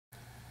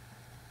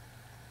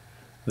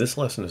This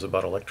lesson is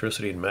about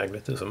electricity and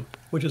magnetism,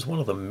 which is one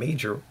of the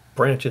major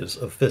branches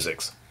of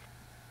physics.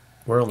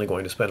 We're only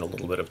going to spend a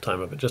little bit of time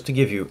of it just to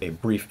give you a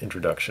brief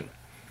introduction.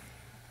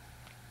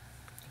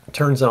 It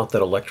turns out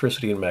that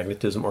electricity and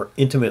magnetism are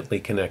intimately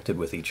connected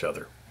with each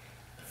other.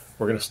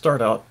 We're going to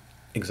start out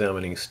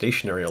examining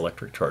stationary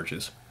electric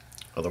charges,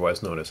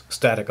 otherwise known as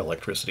static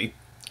electricity,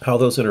 how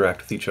those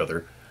interact with each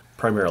other.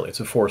 Primarily, it's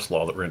a force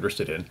law that we're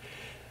interested in.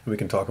 And we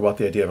can talk about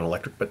the idea of an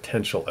electric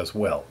potential as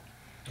well.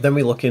 Then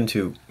we look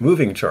into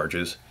moving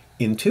charges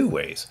in two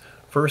ways.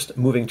 First,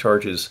 moving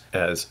charges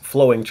as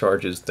flowing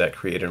charges that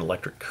create an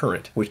electric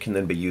current, which can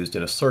then be used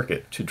in a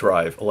circuit to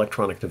drive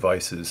electronic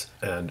devices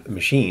and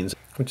machines,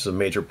 which is a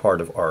major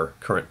part of our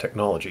current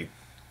technology.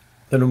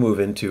 Then we'll move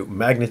into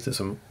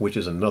magnetism, which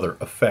is another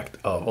effect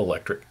of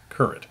electric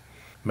current.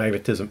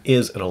 Magnetism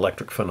is an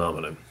electric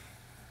phenomenon.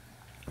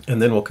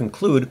 And then we'll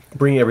conclude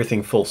bringing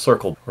everything full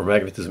circle, where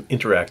magnetism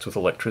interacts with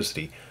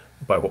electricity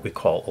by what we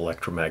call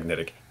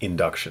electromagnetic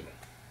induction.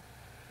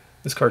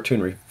 This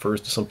cartoon refers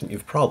to something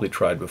you've probably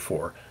tried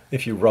before.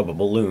 If you rub a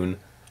balloon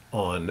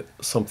on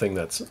something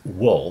that's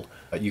wool,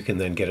 you can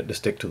then get it to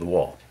stick to the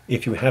wall.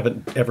 If you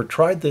haven't ever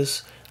tried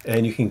this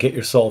and you can get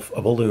yourself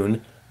a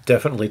balloon,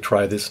 definitely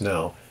try this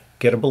now.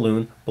 Get a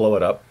balloon, blow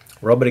it up,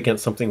 rub it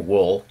against something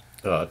wool,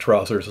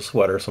 trousers, a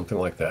sweater, something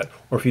like that.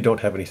 Or if you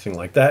don't have anything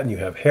like that and you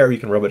have hair, you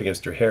can rub it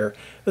against your hair,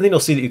 and then you'll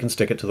see that you can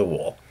stick it to the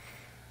wall.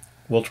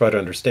 We'll try to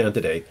understand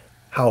today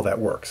how that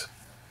works.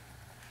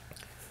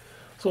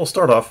 So we'll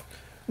start off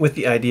with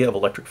the idea of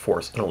electric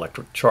force and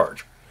electric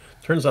charge.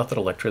 Turns out that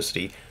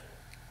electricity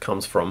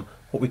comes from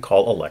what we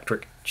call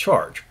electric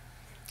charge.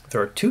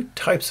 There are two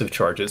types of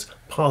charges,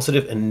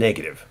 positive and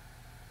negative.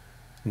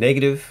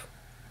 Negative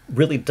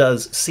really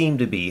does seem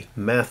to be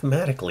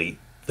mathematically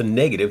the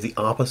negative, the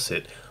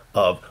opposite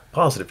of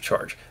positive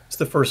charge. It's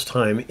the first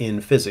time in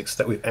physics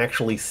that we've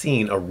actually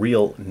seen a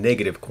real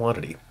negative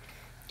quantity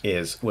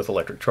is with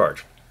electric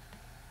charge.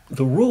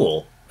 The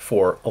rule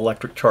for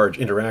electric charge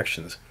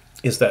interactions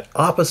is that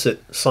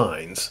opposite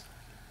signs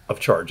of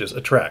charges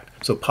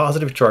attract. So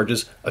positive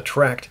charges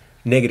attract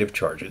negative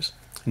charges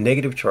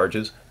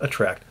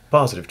attract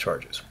positive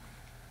charges.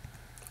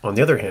 On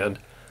the other hand,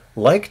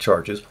 like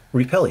charges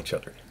repel each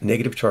other.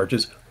 Negative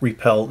charges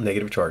repel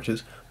negative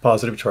charges,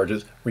 positive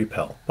charges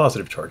repel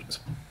positive charges.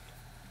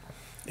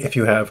 If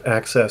you have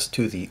access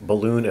to the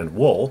balloon and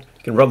wool,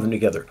 you can rub them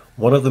together.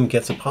 One of them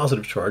gets a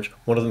positive charge,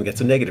 one of them gets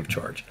a negative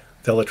charge.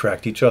 They'll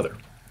attract each other.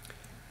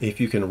 If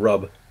you can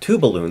rub two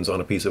balloons on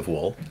a piece of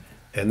wool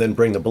and then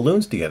bring the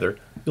balloons together,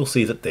 you'll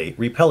see that they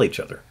repel each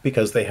other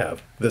because they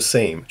have the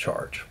same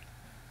charge.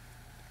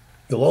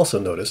 You'll also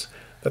notice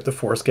that the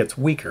force gets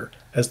weaker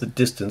as the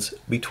distance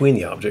between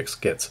the objects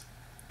gets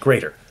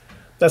greater.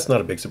 That's not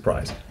a big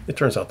surprise. It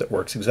turns out that it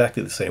works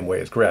exactly the same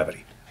way as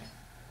gravity.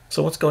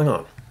 So what's going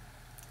on?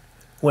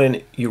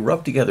 When you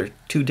rub together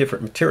two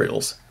different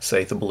materials,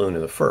 say the balloon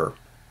and the fur,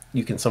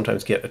 you can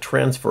sometimes get a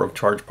transfer of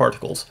charged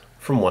particles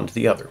from one to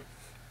the other.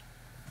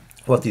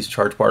 What these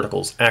charged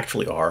particles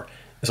actually are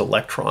is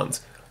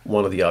electrons.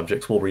 One of the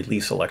objects will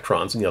release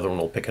electrons and the other one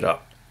will pick it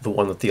up. The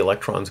one that the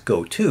electrons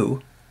go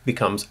to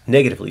becomes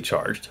negatively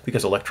charged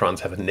because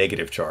electrons have a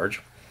negative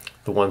charge.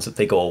 The ones that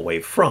they go away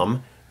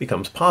from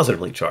becomes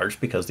positively charged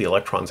because the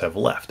electrons have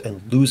left,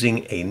 and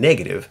losing a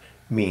negative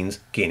means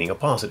gaining a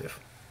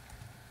positive.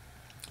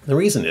 The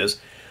reason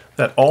is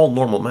that all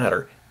normal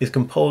matter is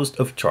composed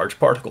of charged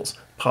particles,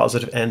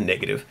 positive and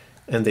negative,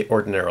 and they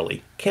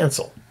ordinarily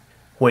cancel.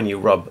 When you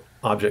rub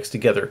objects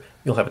together,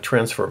 you'll have a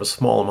transfer of a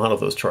small amount of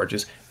those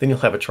charges, then you'll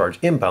have a charge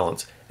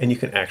imbalance, and you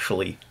can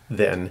actually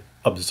then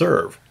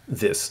observe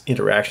this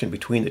interaction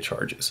between the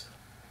charges.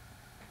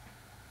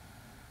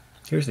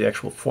 Here's the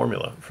actual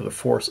formula for the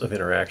force of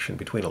interaction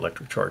between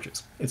electric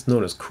charges. It's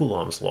known as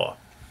Coulomb's law.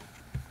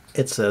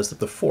 It says that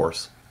the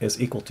force is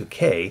equal to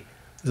K,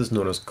 this is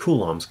known as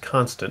Coulomb's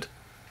constant,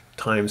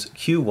 times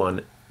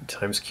Q1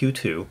 times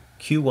Q2.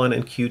 Q1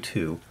 and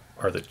Q2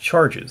 are the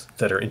charges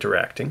that are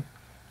interacting.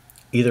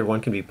 Either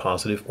one can be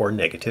positive or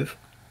negative,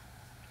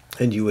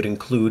 and you would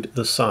include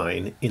the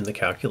sign in the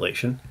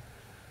calculation,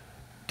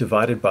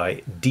 divided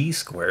by d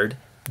squared.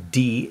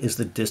 D is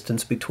the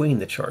distance between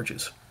the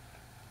charges.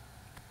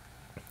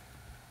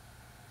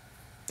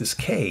 This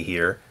K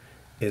here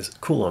is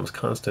Coulomb's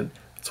constant.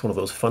 It's one of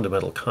those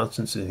fundamental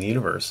constants in the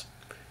universe,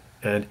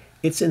 and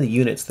it's in the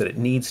units that it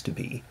needs to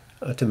be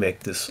to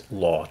make this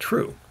law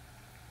true.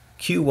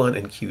 Q1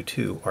 and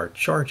Q2 are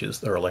charges,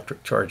 they're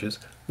electric charges.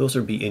 Those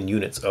are be in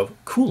units of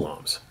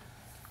coulombs.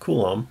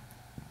 Coulomb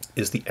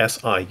is the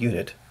SI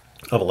unit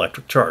of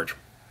electric charge.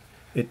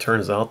 It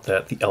turns out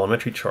that the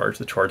elementary charge,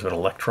 the charge of an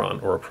electron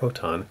or a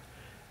proton,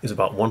 is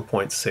about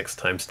 1.6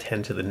 times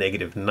 10 to the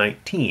negative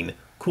 19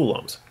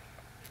 coulombs.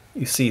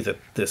 You see that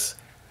this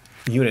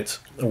units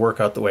work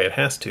out the way it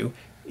has to.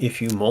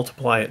 If you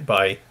multiply it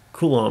by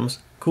coulombs,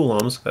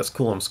 that's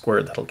Coulomb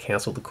squared, that'll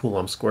cancel the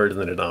Coulomb squared in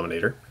the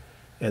denominator.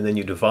 And then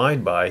you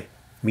divide by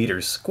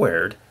meters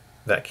squared,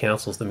 that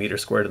cancels the meter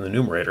squared in the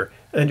numerator,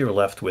 and you're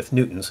left with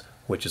newtons,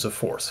 which is a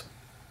force.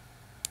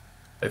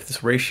 If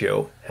this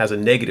ratio has a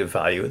negative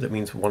value, that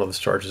means one of the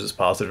charges is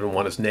positive and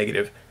one is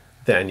negative,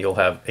 then you'll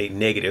have a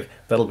negative.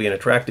 That'll be an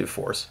attractive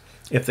force.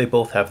 If they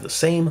both have the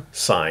same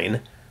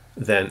sign,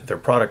 then their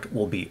product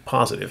will be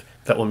positive.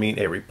 That will mean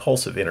a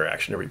repulsive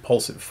interaction, a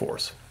repulsive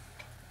force.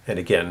 And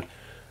again,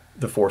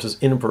 the force is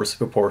inversely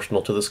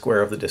proportional to the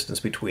square of the distance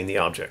between the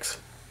objects.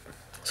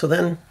 So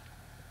then,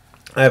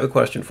 I have a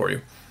question for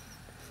you.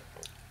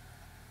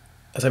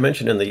 As I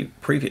mentioned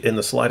in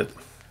the slide,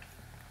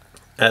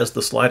 as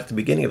the slide at the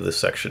beginning of this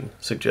section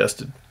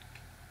suggested,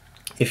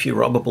 if you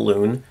rub a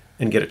balloon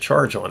and get a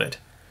charge on it,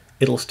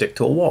 it'll stick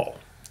to a wall.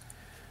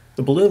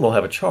 The balloon will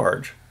have a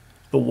charge.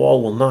 The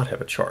wall will not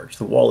have a charge.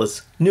 The wall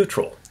is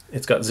neutral.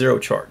 It's got zero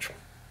charge.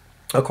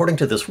 According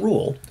to this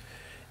rule,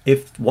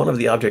 if one of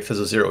the objects has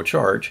a zero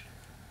charge,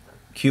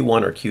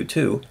 Q1 or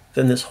Q2,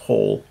 then this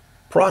whole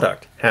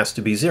product has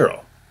to be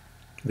zero,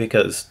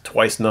 because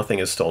twice nothing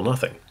is still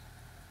nothing.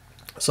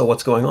 So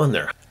what's going on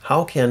there?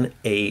 How can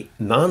a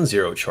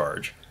non-zero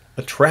charge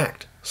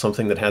attract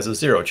something that has a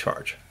zero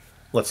charge?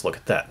 Let's look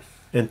at that.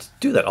 And to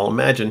do that, I'll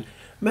imagine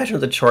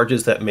the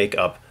charges that make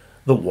up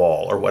the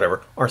wall or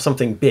whatever are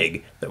something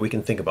big that we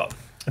can think about.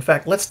 In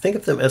fact, let's think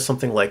of them as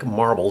something like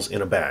marbles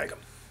in a bag.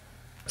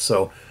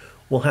 So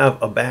we'll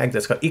have a bag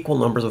that's got equal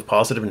numbers of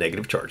positive and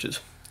negative charges.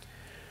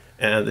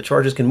 And the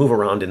charges can move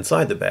around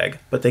inside the bag,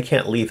 but they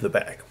can't leave the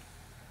bag.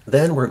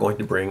 Then we're going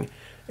to bring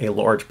a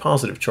large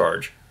positive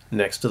charge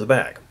next to the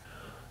bag.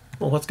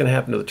 Well, what's going to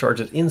happen to the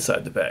charges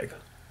inside the bag?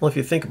 Well, if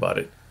you think about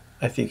it,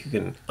 I think you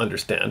can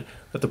understand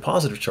that the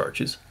positive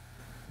charges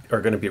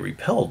are going to be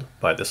repelled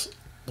by this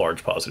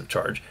large positive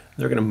charge.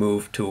 They're going to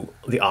move to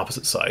the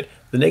opposite side.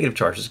 The negative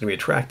charge is going to be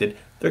attracted.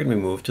 They're going to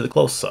be moved to the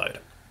close side.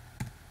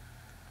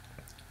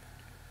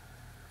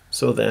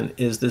 So then,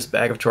 is this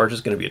bag of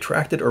charges going to be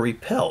attracted or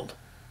repelled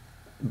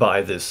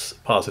by this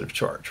positive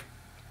charge?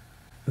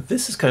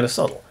 This is kind of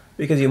subtle,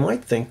 because you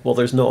might think, well,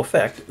 there's no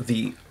effect.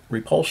 The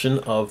repulsion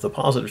of the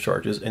positive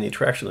charges and the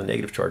attraction of the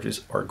negative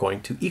charges are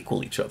going to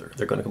equal each other.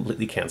 They're going to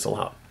completely cancel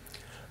out.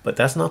 But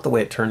that's not the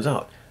way it turns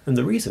out. And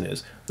the reason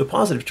is the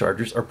positive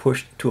charges are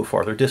pushed to a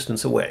farther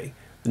distance away.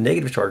 The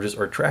negative charges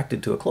are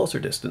attracted to a closer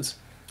distance.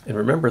 And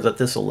remember that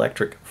this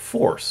electric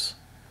force,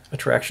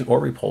 attraction or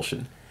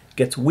repulsion,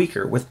 gets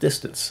weaker with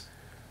distance.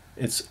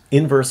 It's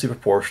inversely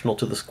proportional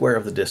to the square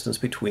of the distance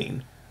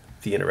between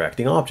the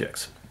interacting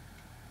objects.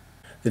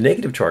 The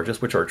negative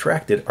charges which are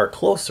attracted are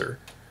closer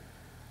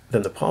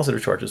than the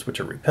positive charges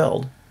which are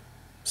repelled,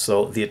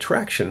 so the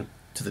attraction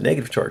to the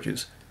negative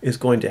charges is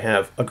going to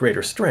have a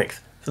greater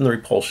strength than the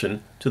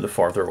repulsion to the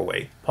farther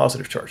away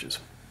positive charges.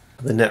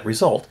 The net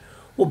result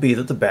will be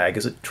that the bag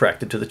is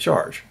attracted to the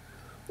charge,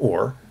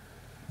 or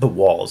the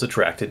wall is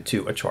attracted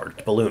to a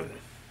charged balloon.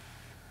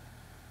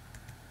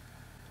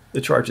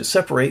 The charges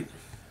separate,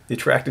 the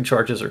attracted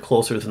charges are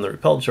closer than the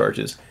repelled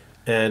charges,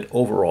 and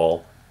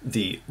overall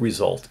the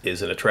result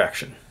is an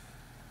attraction.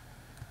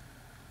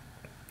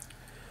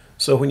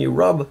 So when you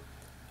rub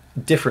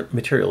different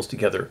materials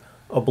together,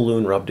 a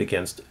balloon rubbed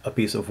against a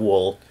piece of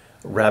wool,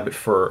 rabbit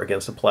fur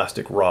against a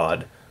plastic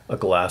rod, a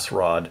glass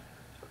rod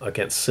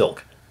against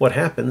silk, what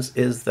happens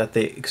is that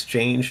they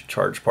exchange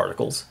charged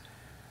particles,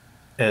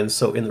 and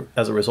so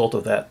as a result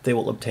of that, they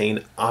will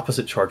obtain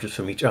opposite charges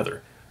from each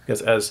other,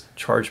 because as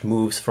charge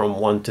moves from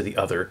one to the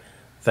other,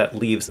 that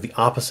leaves the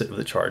opposite of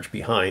the charge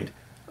behind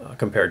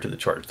compared to the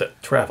charge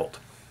that traveled.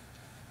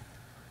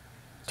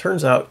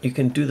 Turns out you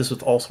can do this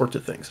with all sorts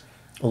of things.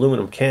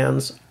 Aluminum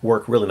cans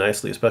work really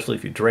nicely, especially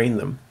if you drain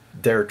them.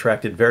 They're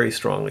attracted very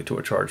strongly to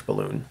a charged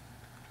balloon.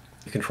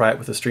 You can try it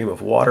with a stream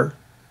of water,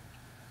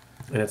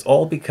 and it's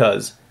all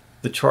because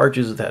the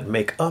charges that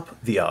make up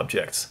the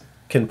objects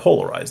can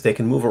polarize. They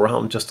can move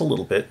around just a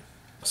little bit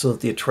so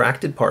that the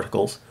attracted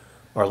particles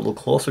are a little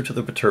closer to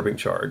the perturbing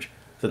charge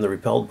than the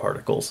repelled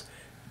particles,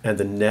 and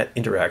the net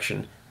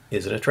interaction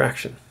is an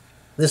attraction.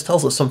 This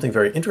tells us something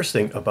very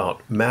interesting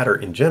about matter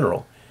in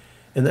general,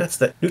 and that's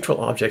that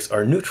neutral objects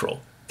are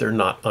neutral. They're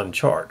not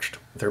uncharged.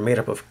 They're made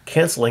up of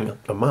canceling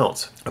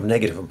amounts of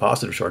negative and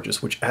positive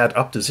charges which add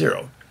up to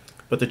zero,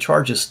 but the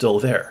charge is still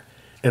there.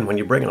 And when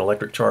you bring an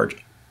electric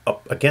charge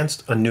up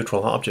against a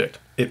neutral object,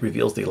 it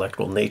reveals the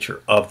electrical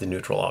nature of the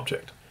neutral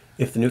object.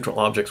 If the neutral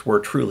objects were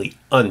truly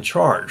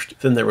uncharged,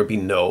 then there would be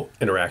no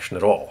interaction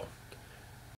at all.